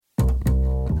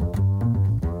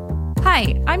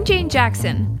Hi, I'm Jane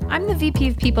Jaxon. I'm the VP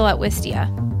of People at Wistia.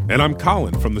 And I'm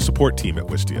Colin from the support team at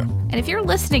Wistia. And if you're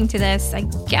listening to this, I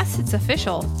guess it's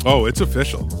official. Oh, it's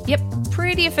official. Yep,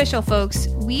 pretty official, folks.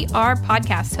 We are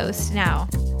podcast hosts now.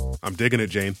 I'm digging it,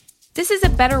 Jane. This is A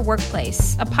Better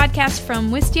Workplace, a podcast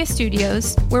from Wistia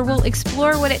Studios, where we'll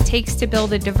explore what it takes to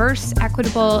build a diverse,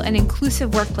 equitable, and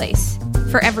inclusive workplace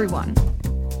for everyone.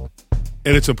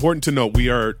 And it's important to note we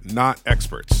are not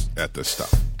experts at this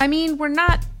stuff. I mean, we're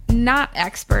not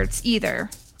experts either.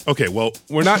 Okay, well,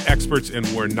 we're not experts and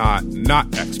we're not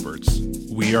experts.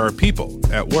 We are people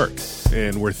at work,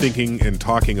 and we're thinking and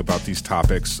talking about these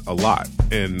topics a lot.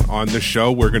 And on this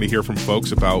show, we're going to hear from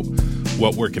folks about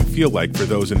what work can feel like for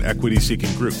those in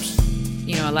equity-seeking groups.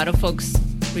 You know, a lot of folks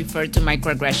refer to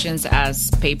microaggressions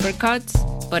as paper cuts,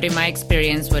 but in my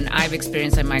experience, when I've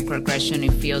experienced a microaggression,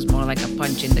 it feels more like a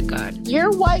punch in the gut.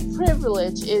 Your white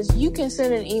privilege is you can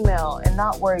send an email and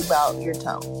not worry about your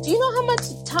tone. Do you know how much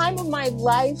time of my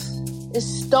life is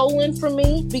stolen from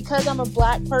me because I'm a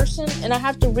black person and I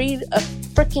have to read a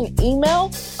freaking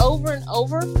email over and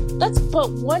over? That's but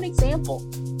one example.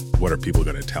 What are people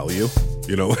going to tell you?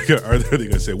 You know, like, are they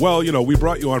going to say, well, you know, we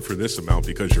brought you on for this amount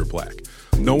because you're black?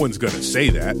 No one's going to say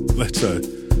that. That's a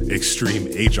extreme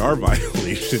HR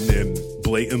violation and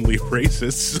blatantly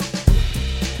racist.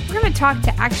 We're going to talk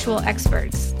to actual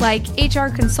experts like HR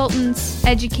consultants,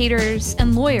 educators,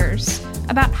 and lawyers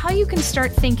about how you can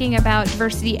start thinking about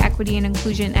diversity, equity, and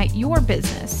inclusion at your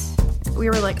business. We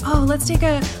were like, oh, let's take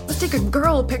a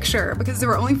girl picture because there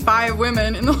were only 5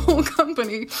 women in the whole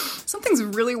company. Something's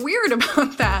really weird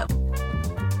about that.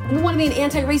 We want to be an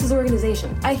anti-racist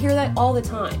organization. I hear that all the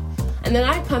time. And then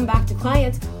I come back to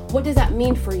clients, what does that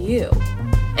mean for you?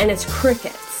 And it's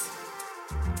crickets.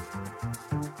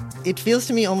 It feels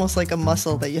to me almost like a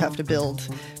muscle that you have to build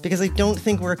because I don't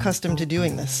think we're accustomed to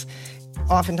doing this.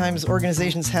 Oftentimes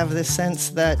organizations have this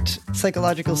sense that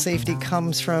psychological safety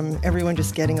comes from everyone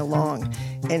just getting along.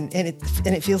 And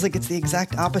it feels like it's the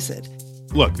exact opposite.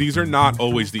 Look, these are not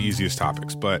always the easiest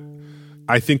topics, but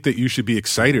I think that you should be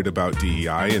excited about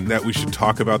DEI and that we should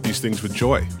talk about these things with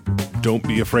joy. Don't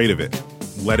be afraid of it.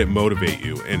 Let it motivate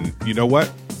you. And you know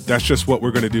what? That's just what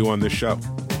we're going to do on this show.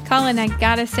 Colin, I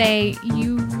gotta say,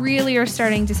 you really are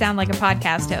starting to sound like a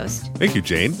podcast host. Thank you,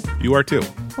 Jane. You are too.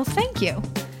 Well, thank you.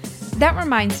 That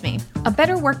reminds me, A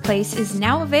Better Workplace is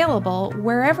now available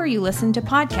wherever you listen to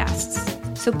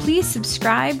podcasts. So please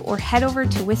subscribe or head over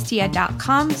to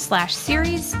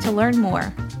wistia.com/series to learn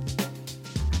more.